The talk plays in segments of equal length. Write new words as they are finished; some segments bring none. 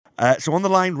So on the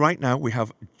line right now, we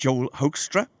have Joel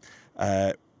Hoekstra,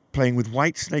 playing with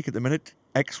Whitesnake at the minute,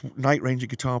 ex-Night Ranger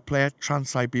guitar player,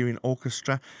 Trans-Siberian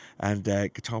Orchestra, and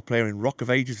guitar player in Rock of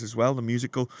Ages as well, the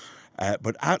musical.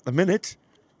 But at the minute,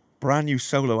 brand new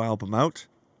solo album out,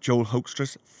 Joel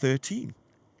Hoekstra's 13.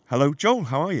 Hello, Joel.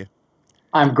 How are you?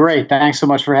 I'm great. Thanks so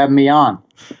much for having me on.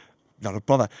 Not a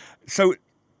bother. So,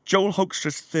 Joel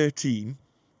Hoekstra's 13,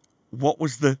 what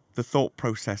was the thought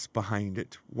process behind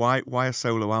it? Why a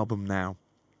solo album now?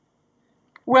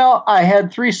 Well, I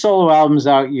had three solo albums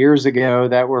out years ago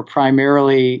that were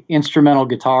primarily instrumental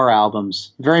guitar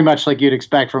albums, very much like you'd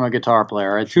expect from a guitar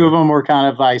player. Two of them were kind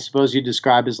of, I suppose you'd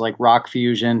describe as like rock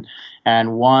fusion,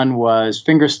 and one was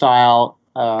fingerstyle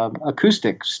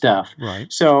acoustic stuff.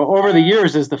 Right. So over the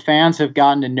years, as the fans have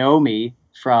gotten to know me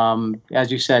from,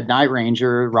 as you said, Night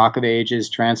Ranger, Rock of Ages,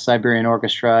 Trans-Siberian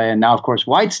Orchestra, and now, of course,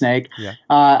 Whitesnake, Yeah.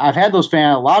 I've had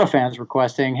a lot of fans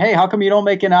requesting, hey, how come you don't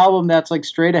make an album that's like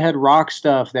straight ahead rock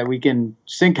stuff that we can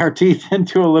sink our teeth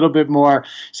into a little bit more?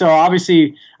 So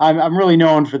obviously, I'm really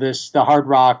known for the hard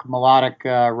rock, melodic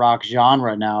rock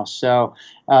genre now. So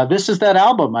this is that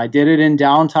album. I did it in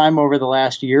downtime over the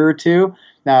last year or two.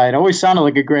 Now, it always sounded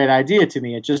like a great idea to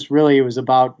me. It was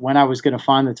about when I was going to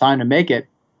find the time to make it.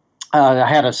 I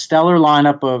had a stellar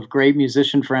lineup of great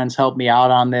musician friends help me out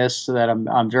on this, so that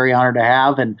I'm very honored to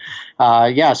have. And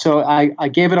so I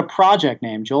gave it a project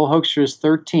name. Joel Hoekstra's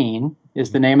 13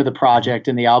 is the name of the project,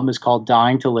 and the album is called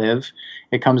Dying to Live.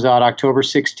 It comes out October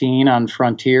 16 on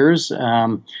Frontiers.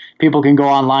 People can go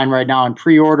online right now and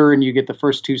pre-order, and you get the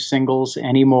first two singles,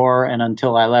 Anymore and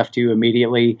Until I Left You,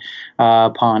 immediately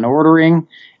upon ordering.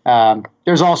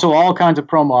 There's also all kinds of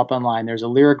promo up online. There's a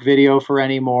lyric video for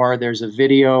Anymore. There's a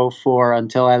video for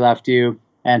Until I Left You,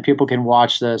 and people can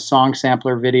watch the song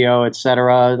sampler video,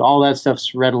 etc. All that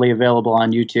stuff's readily available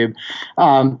on YouTube.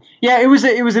 It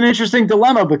was an interesting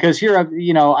dilemma, because here,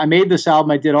 I made this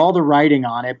album. I did all the writing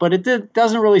on it, but it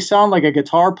doesn't really sound like a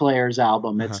guitar player's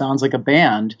album. It sounds like a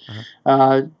band.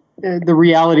 The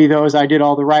reality, though, is I did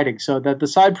all the writing, so that the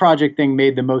side project thing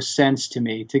made the most sense to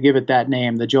me to give it that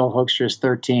name, the Joel Hoekstra's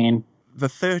 13. The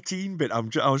 13 bit, I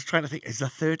was trying to think, is there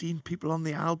 13 people on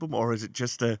the album, or is it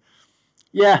just a...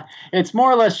 Yeah, it's more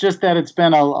or less just that it's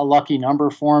been a lucky number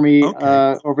for me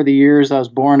over the years. I was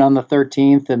born on the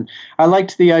 13th, and I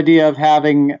liked the idea of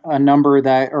having a number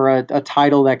or a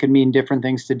title that could mean different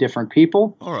things to different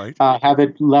people. All right. Have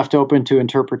it left open to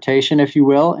interpretation, if you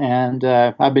will. And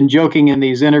I've been joking in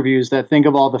these interviews that think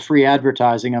of all the free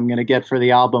advertising I'm going to get for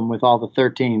the album with all the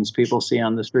 13s people see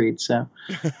on the street. So.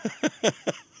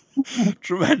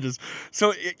 Tremendous.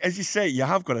 So, as you say, you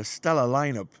have got a stellar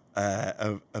lineup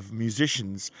of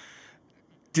musicians.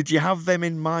 Did you have them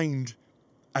in mind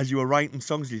as you were writing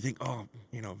songs? Do you think,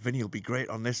 Vinny will be great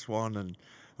on this one, and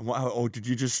what? Or did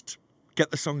you just get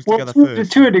the songs together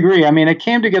first? To a degree. I mean, it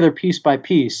came together piece by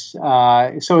piece.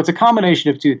 So it's a combination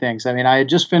of two things. I mean, I had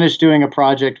just finished doing a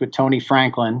project with Tony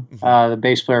Franklin, the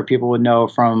bass player people would know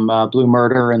from Blue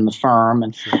Murder and The Firm.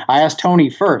 And I asked Tony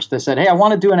first. I said, hey, I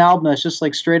want to do an album that's just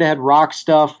like straight ahead rock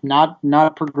stuff, not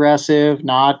progressive,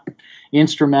 not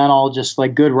instrumental, just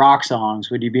like good rock songs.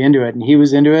 Would you be into it? And he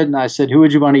was into it. And I said, who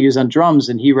would you want to use on drums?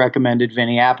 And he recommended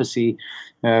Vinny Appice.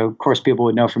 Of course, people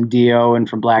would know from Dio and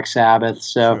from Black Sabbath.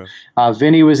 So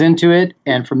Vinny was into it.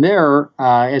 And from there,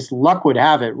 as luck would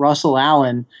have it, Russell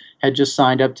Allen had just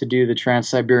signed up to do the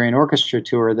Trans-Siberian Orchestra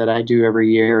tour that I do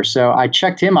every year. So I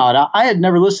checked him out. I had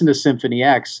never listened to Symphony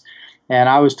X, and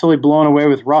I was totally blown away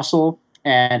with Russell.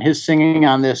 And his singing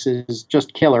on this is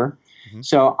just killer.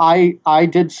 So I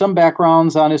did some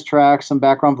backgrounds on his tracks, some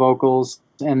background vocals,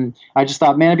 and I just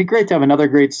thought, man, it'd be great to have another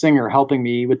great singer helping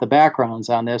me with the backgrounds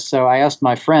on this. So I asked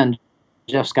my friend,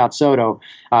 Jeff Scott Soto.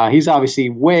 He's obviously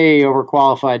way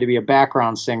overqualified to be a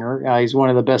background singer. He's one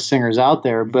of the best singers out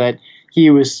there, but he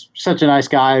was such a nice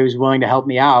guy who was willing to help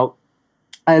me out.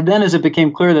 And then as it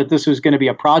became clear that this was going to be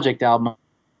a project album,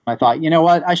 I thought, you know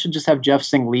what, I should just have Jeff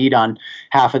sing lead on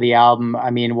half of the album. I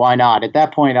mean, why not? At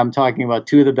that point, I'm talking about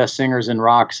two of the best singers in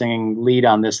rock singing lead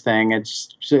on this thing.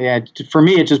 For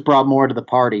me, it just brought more to the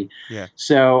party. Yeah.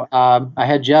 So I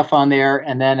had Jeff on there,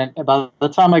 and then about the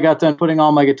time I got done putting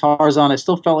all my guitars on, I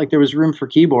still felt like there was room for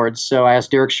keyboards. So I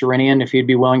asked Derek Sherinian if he'd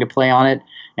be willing to play on it,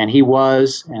 and he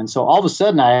was. And so all of a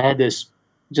sudden, I had this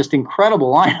just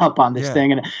incredible lineup on this thing.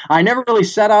 And I never really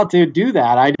set out to do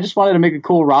that. I just wanted to make a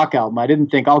cool rock album. I didn't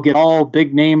think I'll get all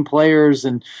big name players.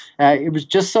 And it was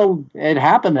just it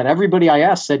happened that everybody I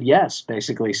asked said yes,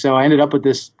 basically. So I ended up with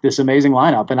this amazing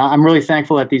lineup. And I'm really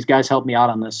thankful that these guys helped me out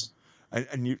on this.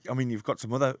 And you've got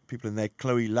some other people in there.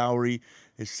 Chloe Lowry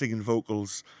is singing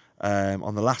vocals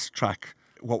on the last track.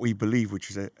 What We Believe, which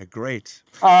is a great.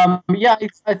 Yeah,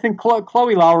 I think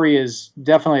Chloe Lowry is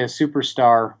definitely a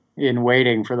superstar in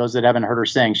waiting for those that haven't heard her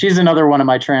sing. She's another one of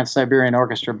my Trans-Siberian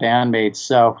Orchestra bandmates.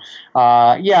 So,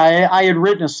 yeah, I had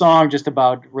written a song just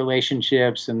about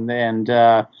relationships and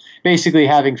basically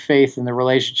having faith in the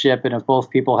relationship. And if both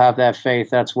people have that faith,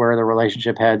 that's where the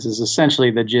relationship heads, is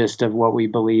essentially the gist of What We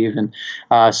Believe. And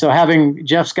so having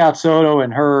Jeff Scott Soto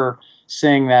and her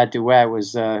sing that duet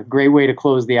was a great way to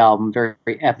close the album. Very,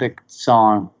 very epic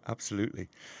song. Absolutely.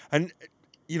 And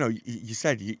you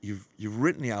said you've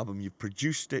written the album, you've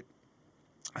produced it,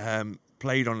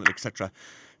 played on it, etc.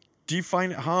 Do you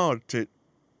find it hard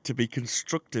to be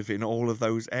constructive in all of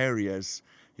those areas?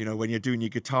 When you're doing your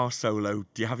guitar solo,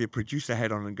 do you have your producer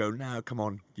head on and go, "No, come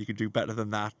on, you could do better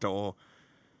than that"? Or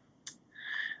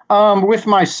with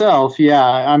myself,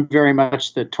 yeah, I'm very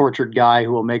much the tortured guy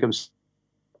who will make himself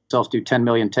do 10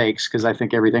 million takes because I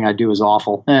think everything I do is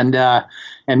awful, and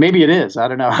maybe it is. I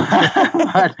don't know.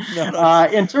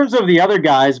 But, in terms of the other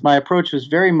guys, my approach was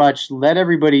very much let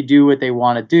everybody do what they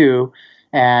want to do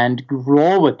and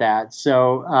roll with that.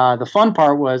 So the fun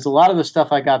part was a lot of the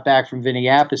stuff I got back from Vinny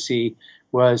Appice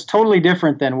was totally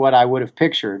different than what I would have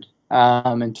pictured.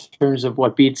 In terms of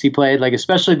what beats he played, like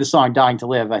especially the song "Dying to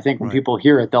Live." I think when people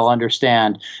hear it, they'll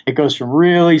understand. It goes from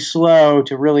really slow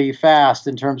to really fast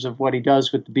in terms of what he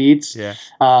does with the beats. Yeah.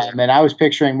 And I was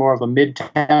picturing more of a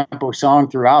mid-tempo song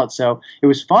throughout. So it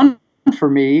was fun for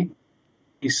me.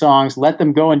 These songs, let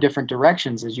them go in different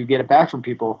directions as you get it back from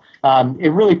people.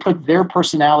 It really put their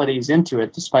personalities into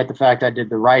it, despite the fact I did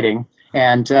the writing.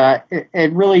 And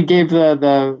it really gave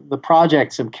the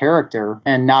project some character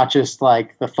and not just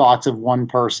like the thoughts of one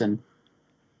person.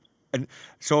 And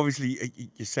so obviously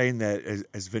you're saying there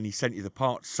as Vinny sent you the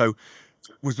parts. So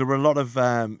was there a lot of,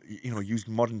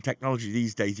 using modern technology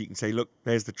these days, you can say, look,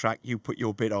 there's the track, you put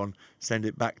your bit on, send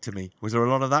it back to me. Was there a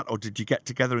lot of that, or did you get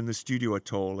together in the studio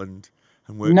at all and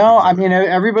work? No, I mean,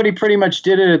 everybody pretty much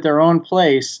did it at their own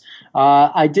place.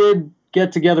 I did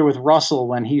get together with Russell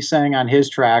when he sang on his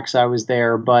tracks. I was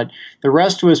there, but the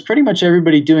rest was pretty much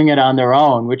everybody doing it on their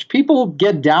own, which people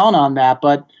get down on that.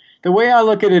 But the way I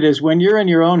look at it is when you're in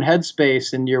your own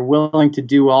headspace and you're willing to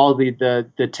do all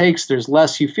the takes, there's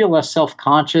less, you feel less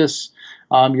self-conscious.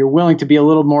 You're willing to be a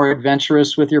little more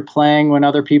adventurous with your playing when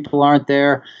other people aren't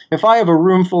there. If I have a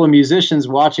room full of musicians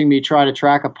watching me try to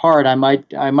track a part, I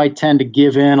might tend to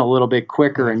give in a little bit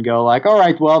quicker and go like, all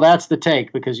right, well, that's the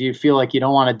take, because you feel like you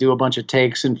don't want to do a bunch of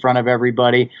takes in front of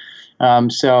everybody.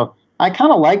 So I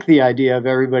kind of like the idea of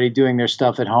everybody doing their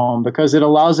stuff at home because it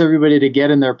allows everybody to get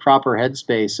in their proper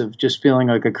headspace of just feeling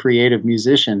like a creative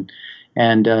musician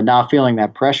and not feeling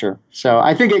that pressure. So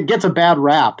I think it gets a bad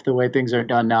rap the way things are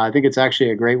done now. I think it's actually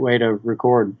a great way to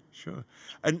record. Sure.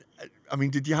 And I mean,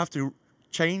 did you have to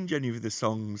change any of the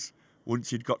songs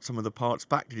once you'd got some of the parts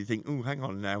back? Did you think, oh, hang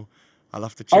on now, I'll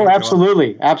have to change? Oh,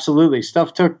 absolutely. Absolutely.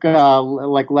 Stuff took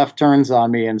like left turns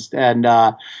on me and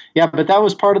yeah, but that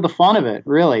was part of the fun of it,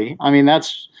 really. I mean, that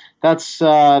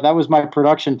was my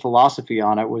production philosophy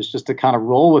on it, was just to kind of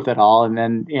roll with it all and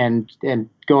then and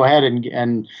go ahead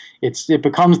and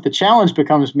the challenge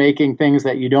becomes making things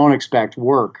that you don't expect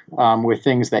work with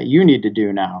things that you need to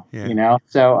do now. Yeah.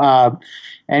 So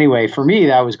anyway, for me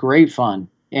that was great fun,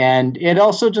 and it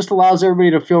also just allows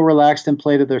everybody to feel relaxed and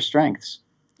play to their strengths.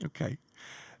 Okay.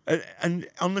 And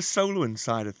on the soloing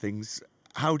side of things,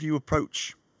 how do you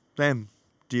approach them?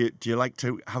 Do you like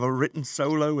to have a written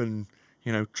solo and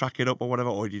track it up or whatever,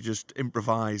 or do you just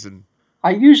improvise? And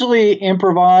I usually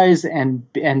improvise and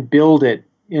build it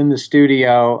in the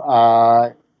studio,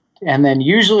 and then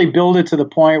usually build it to the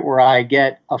point where I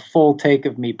get a full take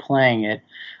of me playing it.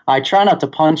 I try not to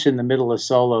punch in the middle of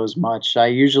solos much. I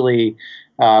usually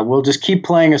will just keep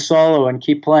playing a solo and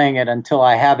keep playing it until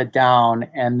I have it down,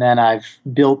 and then I've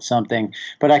built something.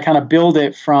 But I kind of build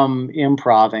it from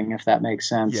improvising, if that makes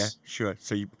sense. Yeah, sure.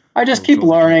 So I just keep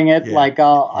learning it. Yeah, like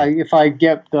if I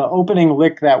get the opening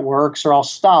lick that works, or I'll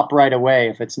stop right away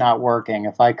if it's not working.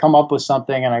 If I come up with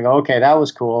something and I go, okay, that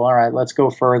was cool. All right, let's go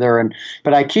further.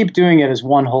 But I keep doing it as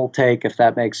one whole take, if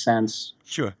that makes sense.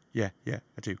 Sure. Yeah,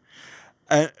 I do.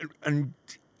 And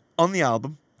on the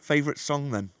album, favorite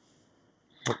song then?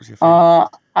 What was your favorite?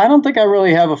 I don't think I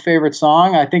really have a favorite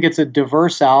song. I think it's a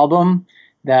diverse album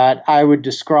that I would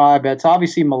describe. It's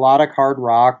obviously melodic hard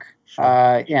rock. Sure.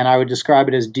 And I would describe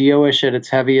it as Dio-ish at its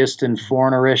heaviest and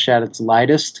Foreigner-ish at its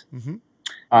lightest.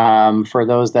 Mm-hmm. For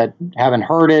those that haven't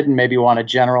heard it and maybe want a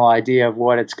general idea of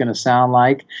what it's going to sound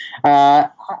like.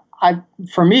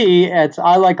 For me,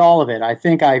 I like all of it. I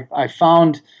think I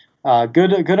found A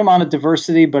good amount of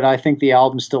diversity, but I think the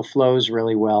album still flows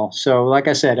really well. So, like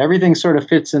I said, everything sort of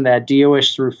fits in that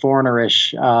Dio-ish through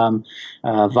Foreigner-ish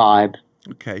vibe.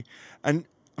 Okay. And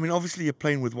I mean, obviously, you're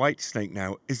playing with Whitesnake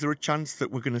now. Is there a chance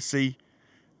that we're going to see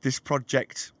this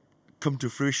project come to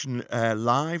fruition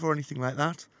live or anything like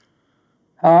that?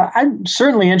 I'm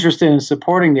certainly interested in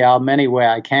supporting the album any way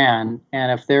I can,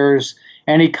 and if there's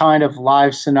any kind of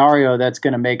live scenario that's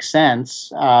going to make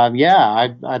sense, yeah,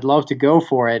 I'd love to go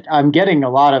for it. I'm getting a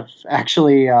lot of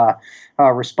actually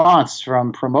response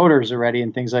from promoters already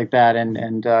and things like that, and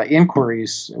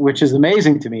inquiries, which is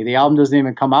amazing to me. The album doesn't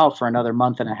even come out for another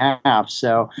month and a half,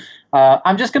 so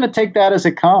I'm just going to take that as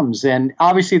it comes. And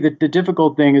obviously, the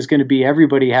difficult thing is going to be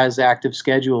everybody has active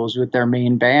schedules with their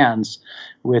main bands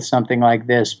with something like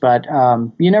this. But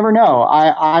you never know.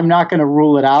 I'm not going to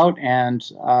rule it out, and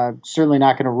certainly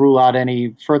not going to rule out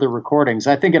any further recordings.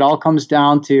 I think it all comes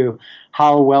down to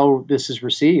how well this is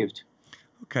received.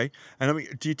 Okay. And I mean,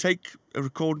 do you take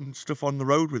recording stuff on the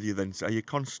road with you then? So are you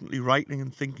constantly writing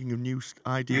and thinking of new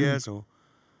ideas or?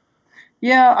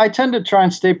 Yeah, I tend to try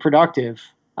and stay productive.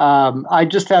 I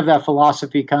just have that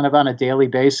philosophy kind of on a daily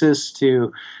basis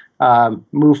to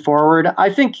move forward. I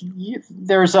think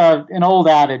there's an old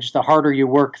adage: the harder you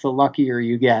work, the luckier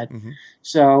you get. Mm-hmm.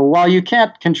 So while you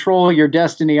can't control your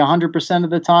destiny 100%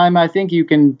 of the time, I think you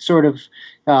can sort of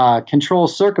control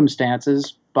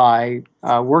circumstances by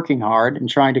working hard and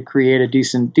trying to create a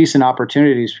decent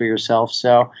opportunities for yourself.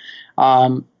 So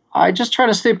I just try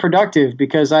to stay productive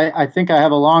because I think I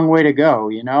have a long way to go.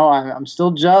 You know, I'm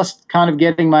still just kind of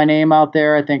getting my name out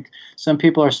there. I think some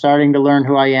people are starting to learn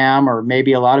who I am, or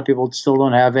maybe a lot of people still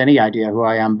don't have any idea who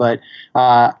I am. But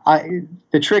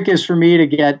the trick is for me to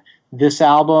get this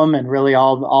album and really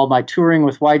all my touring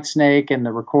with Whitesnake and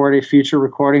the future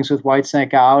recordings with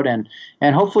Whitesnake out, and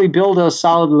hopefully build a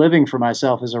solid living for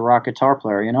myself as a rock guitar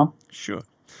player. You know. Sure.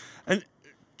 And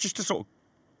just to sort of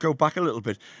go back a little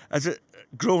bit, as a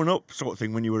growing up sort of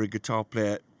thing, when you were a guitar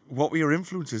player, what were your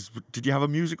influences? Did you have a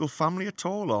musical family at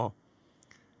all, or?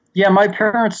 Yeah, my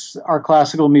parents are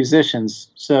classical musicians,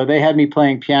 so they had me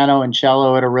playing piano and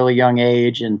cello at a really young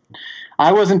age, and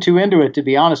I wasn't too into it, to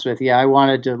be honest with you. I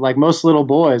wanted to, like most little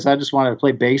boys, I just wanted to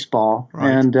play baseball.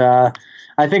 Right. And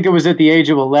I think it was at the age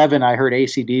of 11 I heard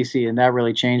AC/DC, and that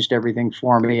really changed everything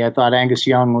for me. I thought Angus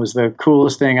Young was the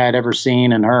coolest thing I'd ever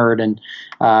seen and heard, and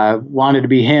wanted to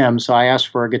be him, so I asked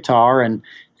for a guitar, and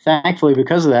thankfully,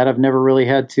 because of that, I've never really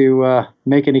had to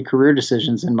make any career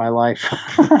decisions in my life.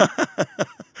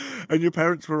 And your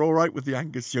parents were all right with the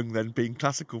Angus Young then being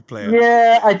classical players?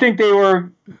 Yeah, I think they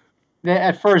were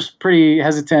at first pretty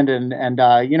hesitant, and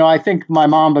you know, I think my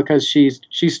mom, because she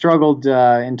struggled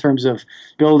in terms of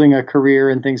building a career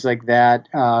and things like that,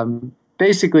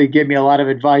 basically gave me a lot of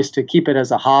advice to keep it as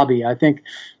a hobby. I think,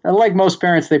 like most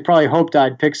parents, they probably hoped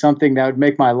I'd pick something that would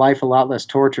make my life a lot less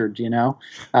tortured, you know,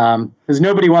 because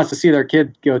nobody wants to see their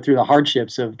kid go through the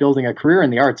hardships of building a career in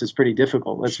the arts. It's pretty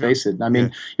difficult, let's face it. I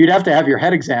mean, you'd have to have your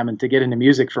head examined to get into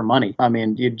music for money. I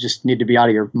mean, you just need to be out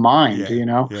of your mind, you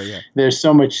know. There's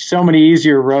so many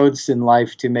easier roads in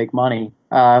life to make money.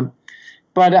 But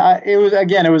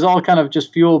it was all kind of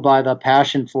just fueled by the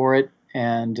passion for it,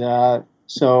 and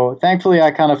so thankfully, I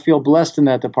kind of feel blessed in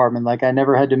that department. Like I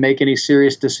never had to make any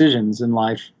serious decisions in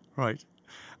life. Right.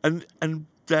 And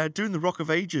doing the Rock of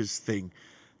Ages thing,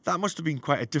 that must have been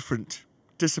quite a different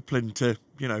discipline to,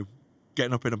 you know,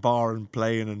 getting up in a bar and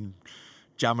playing and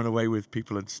jamming away with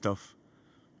people and stuff.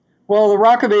 Well, the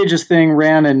Rock of Ages thing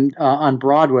ran on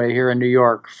Broadway here in New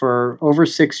York for over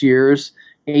 6 years,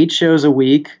 8 shows a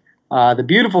week. The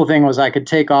beautiful thing was I could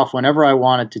take off whenever I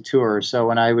wanted to tour. So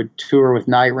when I would tour with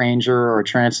Night Ranger or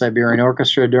Trans-Siberian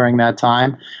Orchestra during that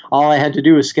time, all I had to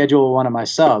do was schedule one of my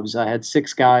subs. I had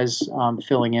 6 guys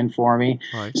filling in for me.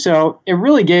 Right. So it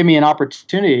really gave me an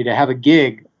opportunity to have a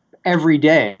gig every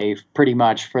day pretty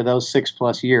much for those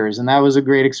 6+ years. And that was a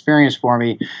great experience for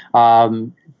me.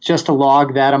 Just to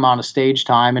log that amount of stage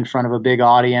time in front of a big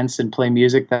audience and play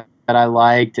music that I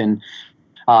liked, and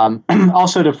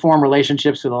also to form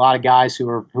relationships with a lot of guys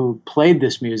who played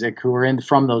this music, who were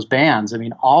from those bands. I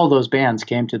mean, all those bands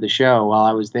came to the show while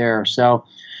I was there. So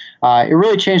it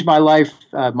really changed my life,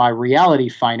 my reality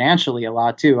financially a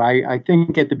lot too. I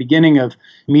think at the beginning of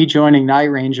me joining Night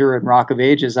Ranger and Rock of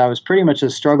Ages, I was pretty much a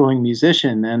struggling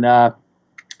musician,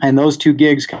 and those 2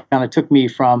 gigs kind of took me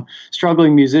from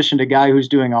struggling musician to guy who's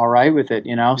doing all right with it,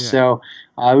 you know. Yeah. So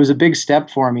it was a big step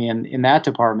for me in that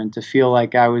department to feel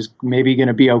like I was maybe going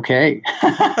to be okay.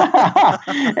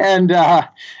 And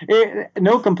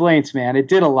no complaints, man. It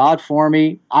did a lot for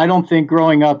me. I don't think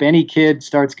growing up any kid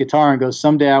starts guitar and goes,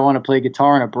 someday I want to play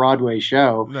guitar in a Broadway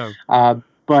show. No.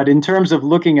 But in terms of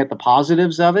looking at the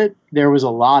positives of it, there was a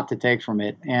lot to take from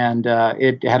it, and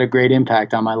it had a great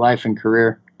impact on my life and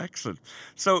career. Excellent.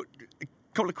 So, a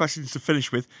couple of questions to finish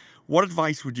with. What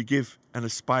advice would you give an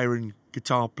aspiring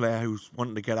guitar player who's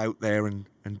wanting to get out there and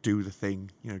do the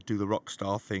thing, do the rock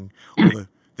star thing or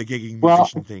the gigging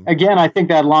musician thing? Again, I think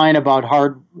that line about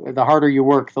the harder you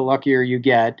work, the luckier you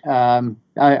get.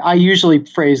 I usually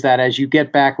phrase that as you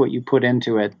get back what you put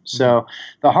into it. So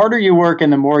the harder you work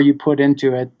and the more you put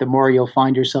into it, the more you'll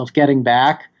find yourself getting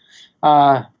back.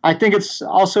 I think it's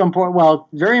also important, well,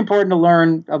 very important to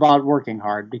learn about working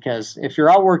hard, because if you're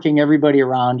outworking everybody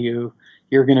around you,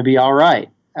 you're going to be all right.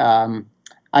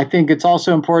 I think it's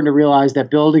also important to realize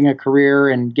that building a career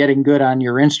and getting good on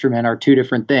your instrument are two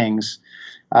different things.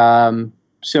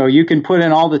 So you can put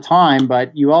in all the time,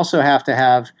 but you also have to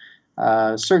have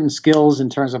certain skills in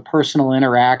terms of personal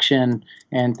interaction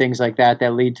and things like that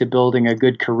lead to building a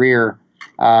good career.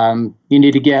 You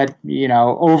need to get,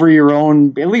 over your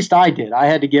own, at least I did. I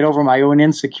had to get over my own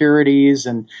insecurities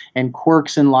and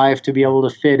quirks in life to be able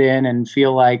to fit in and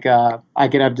feel like I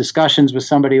could have discussions with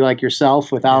somebody like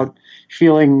yourself without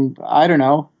feeling, I don't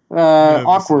know,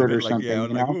 awkward or something.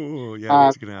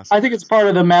 I think it's part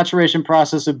of the maturation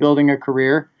process of building a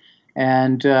career,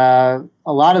 and a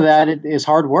lot of that is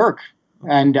hard work.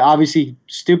 And obviously,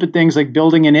 stupid things like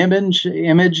building an image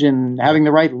and having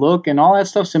the right look and all that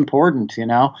stuff's important.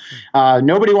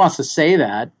 Nobody wants to say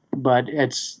that, but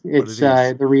it's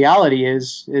the reality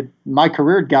is my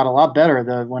career got a lot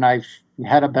better when I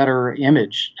had a better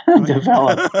image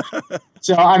developed.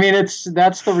 So I mean,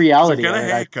 that's the reality. So get a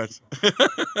haircut.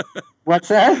 What's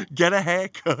that? Get a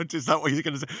haircut. Is that what you're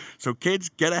going to say? So kids,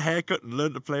 get a haircut and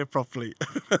learn to play properly.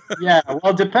 Yeah.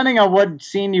 Well, depending on what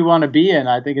scene you want to be in,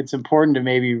 I think it's important to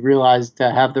maybe realize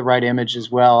to have the right image as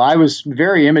well. I was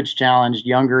very image challenged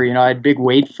younger. I had big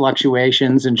weight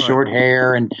fluctuations and short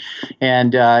hair, and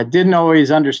didn't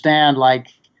always understand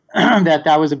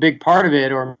that was a big part of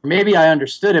it, or maybe I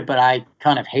understood it, but I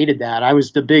kind of hated that. I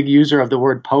was the big user of the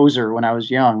word poser when I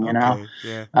was young,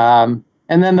 Yeah.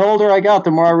 And then the older I got,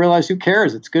 the more I realized, who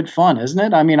cares? It's good fun, isn't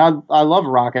it? I mean, I love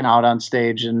rocking out on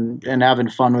stage and having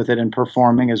fun with it and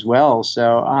performing as well.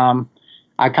 So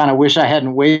I kind of wish I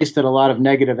hadn't wasted a lot of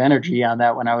negative energy on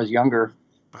that when I was younger.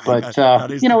 But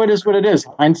it is what it is.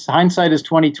 Hindsight is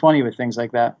 20/20 with things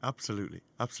like that. Absolutely.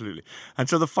 And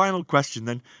so the final question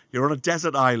then, you're on a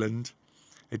desert island.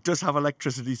 It does have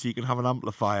electricity, so you can have an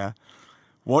amplifier.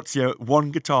 What's your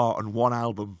one guitar and one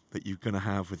album that you're going to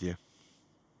have with you?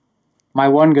 My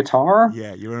one guitar?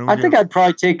 Yeah. I think I'd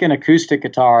probably take an acoustic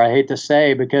guitar, I hate to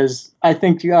say, because I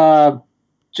think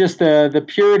just the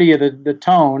purity of the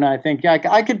tone, I think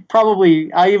I could probably,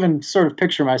 I even sort of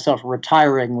picture myself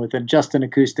retiring with just an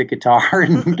acoustic guitar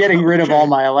and getting rid of all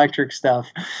my electric stuff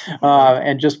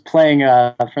and just playing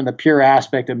from the pure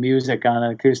aspect of music on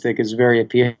an acoustic is very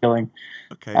appealing.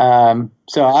 Okay.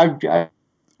 So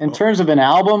in terms of an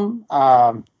album,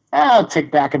 I'll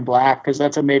take Back in Black because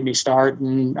that's what made me start.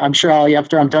 And I'm sure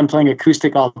after I'm done playing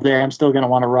acoustic all day, I'm still going to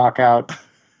want to rock out.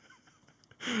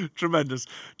 Tremendous.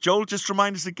 Joel, just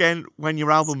remind us again when your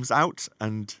album's out.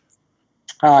 And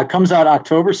it comes out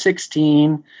October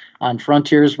 16 on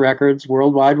Frontiers Records,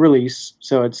 worldwide release.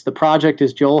 So the project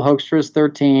is Joel Hoekstra's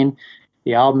 13.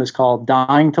 The album is called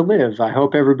Dying to Live. I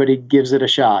hope everybody gives it a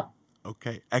shot.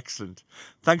 Okay, excellent.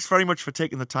 Thanks very much for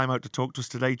taking the time out to talk to us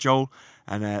today, Joel,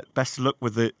 and best of luck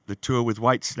with the tour with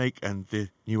Whitesnake and the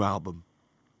new album.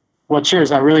 Well,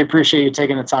 cheers. I really appreciate you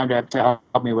taking the time to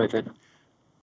help me with it.